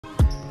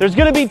There's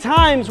gonna be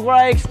times where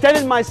I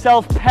extended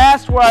myself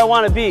past where I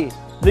wanna be.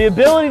 The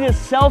ability to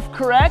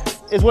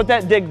self-correct is what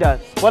that dig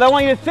does. What I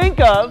want you to think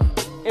of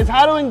is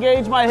how to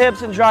engage my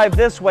hips and drive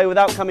this way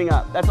without coming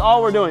up. That's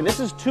all we're doing. This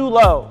is too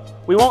low.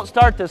 We won't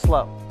start this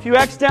low. If you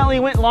accidentally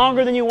went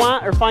longer than you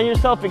want or find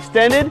yourself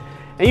extended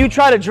and you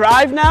try to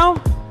drive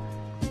now,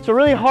 it's a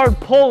really hard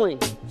pulling.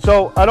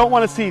 So I don't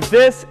want to see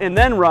this and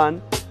then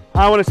run.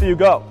 I want to see you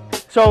go.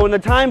 So in the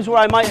times where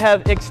I might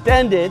have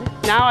extended,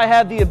 now I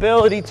have the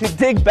ability to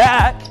dig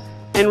back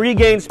and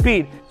regain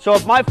speed. So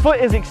if my foot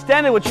is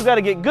extended, what you got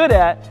to get good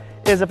at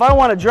is if I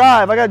want to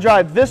drive, I got to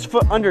drive this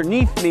foot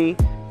underneath me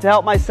to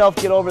help myself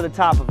get over the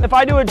top of it. If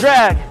I do a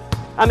drag,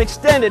 I'm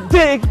extended,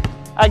 dig,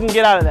 I can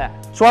get out of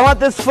that. So I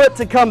want this foot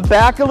to come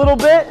back a little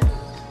bit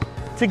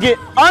to get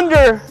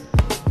under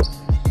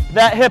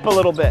that hip a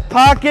little bit.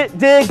 Pocket,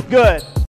 dig, good.